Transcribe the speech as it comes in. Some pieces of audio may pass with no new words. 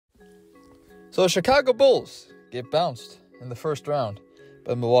So the Chicago Bulls get bounced in the first round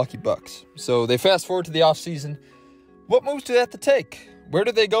by the Milwaukee Bucks. So they fast forward to the offseason. What moves do they have to take? Where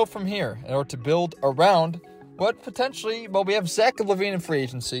do they go from here in order to build around what potentially, well, we have Zach Lavine in free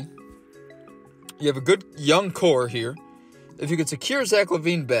agency. You have a good young core here. If you could secure Zach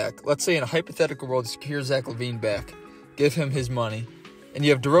Lavine back, let's say in a hypothetical world, secure Zach Lavine back, give him his money, and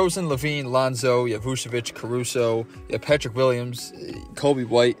you have DeRozan, Lavine, Lonzo, you have Vucevic, Caruso, you have Patrick Williams, Kobe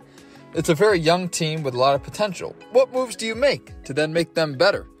White. It's a very young team with a lot of potential. What moves do you make to then make them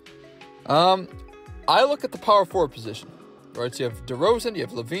better? I look at the power forward position. Right, so you have DeRozan, you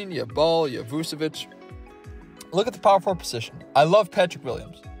have Lavine, you have Ball, you have Vucevic. Look at the power forward position. I love Patrick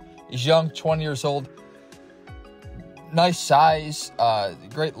Williams. He's young, 20 years old. Nice size,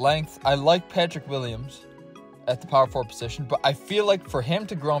 great length. I like Patrick Williams at the power forward position, but I feel like for him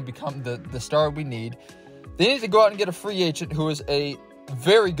to grow and become the star we need, they need to go out and get a free agent who is a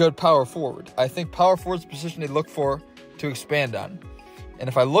very good power forward. I think power forward's the position they look for to expand on. And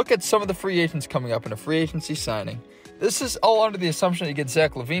if I look at some of the free agents coming up in a free agency signing, this is all under the assumption that you get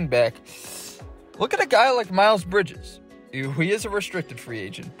Zach Lavine back. Look at a guy like Miles Bridges. He is a restricted free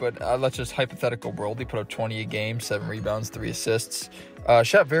agent, but let's just hypothetical world. He put up 20 a game, 7 rebounds, 3 assists.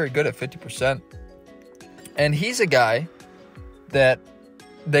 Shot very good at 50%. And he's a guy that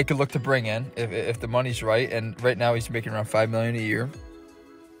they could look to bring in if the money's right. And right now he's making around $5 million a year.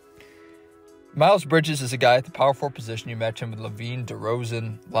 Miles Bridges is a guy at the power forward position. You match him with Lavine,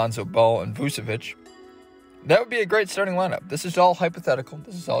 DeRozan, Lonzo Ball, and Vucevic. That would be a great starting lineup. This is all hypothetical.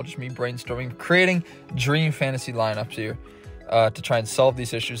 This is all just me brainstorming, creating dream fantasy lineups here to try and solve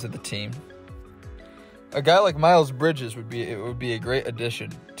these issues of the team. A guy like Miles Bridges would be a great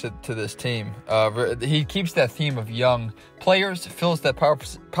addition to this team. He keeps that theme of young players, fills that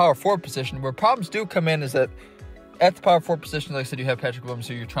power forward position. Where problems do come in is that at the power forward position, like I said, you have Patrick Williams,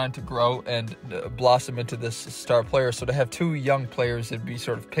 who you're trying to grow and blossom into this star player. So to have two young players, it'd be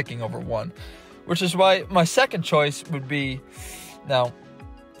sort of picking over one. Which is why my second choice would be, now,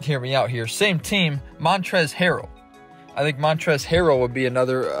 hear me out here, same team, Montrezl Harrell. I think Montrezl Harrell would be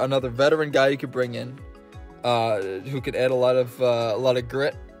another veteran guy you could bring in, who could add a lot of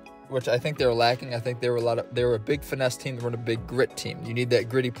grit, which I think they were lacking. I think they were a big finesse team. They weren't a big grit team. You need that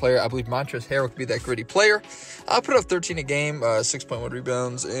gritty player. I believe Montrezl Harrell could be that gritty player. I'll put up 13 a game, 6.1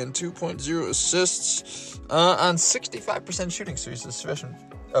 rebounds, and 2.0 assists on 65% shooting. So he's an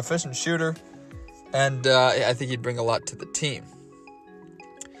efficient shooter. And I think he'd bring a lot to the team.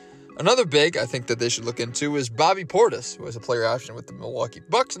 Another big I think that they should look into is Bobby Portis, who has a player option with the Milwaukee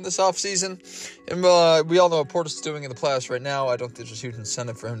Bucks in this offseason. And we all know what Portis is doing in the playoffs right now. I don't think there's a huge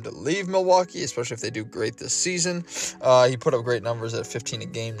incentive for him to leave Milwaukee, especially if they do great this season. He put up great numbers at 15 a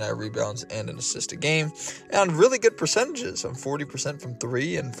game, 9 rebounds, and an assist a game. And really good percentages, 40% from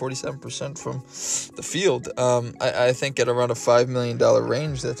 3 and 47% from the field. I think at around a $5 million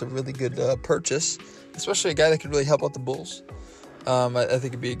range, that's a really good purchase, especially a guy that could really help out the Bulls. I think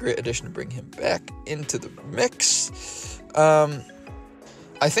it'd be a great addition to bring him back into the mix.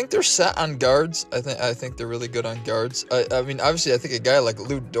 I think they're set on guards. I think they're really good on guards. I mean, obviously, I think a guy like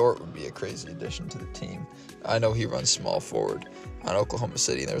Lou Dort would be a crazy addition to the team. I know he runs small forward on Oklahoma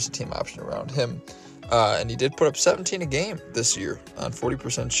City, and there's a team option around him. And he did put up 17 a game this year on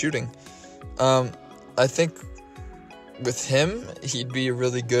 40% shooting. I think with him, he'd be a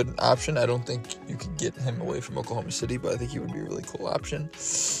really good option. I don't think you could get him away from Oklahoma City, but I think he would be a really cool option.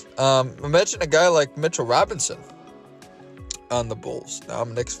 Imagine a guy like Mitchell Robinson on the Bulls. Now,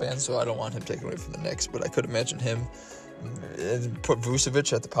 I'm a Knicks fan, so I don't want him taken away from the Knicks, but I could imagine him and put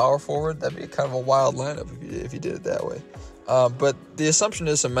Vucevic at the power forward. That'd be kind of a wild lineup if you did it that way. But the assumption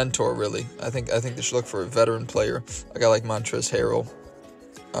is a mentor, really. I think they should look for a veteran player, a guy like Montrezl Harrell,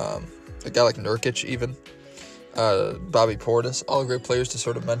 a guy like Nurkic even. Bobby Portis, all great players to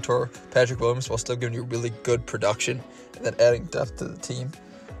sort of mentor Patrick Williams while still giving you really good production and then adding depth to the team.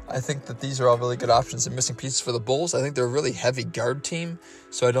 I think that these are all really good options and missing pieces for the Bulls. I think they're a really heavy guard team,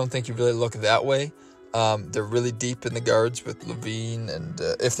 so I don't think you really look that way. They're really deep in the guards with Lavine and,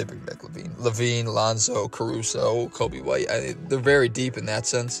 if they bring back Lavine, Lonzo, Caruso, Kobe White. They're very deep in that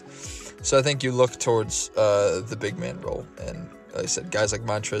sense. So I think you look towards the big man role. And like I said, guys like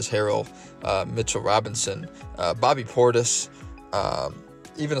Montrezl Harrell, Mitchell Robinson, Bobby Portis,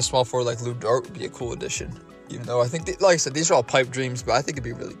 even a small forward like Lou Dort would be a cool addition. Even though I think, like I said, these are all pipe dreams, but I think it'd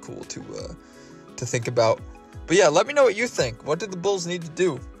be really cool to think about. But yeah, let me know what you think. What did the Bulls need to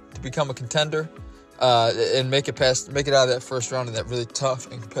do to become a contender and make it out of that first round in that really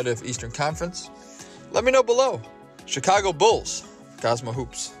tough and competitive Eastern Conference? Let me know below. Chicago Bulls, Cosmo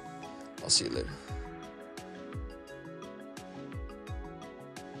Hoops. I'll see you later.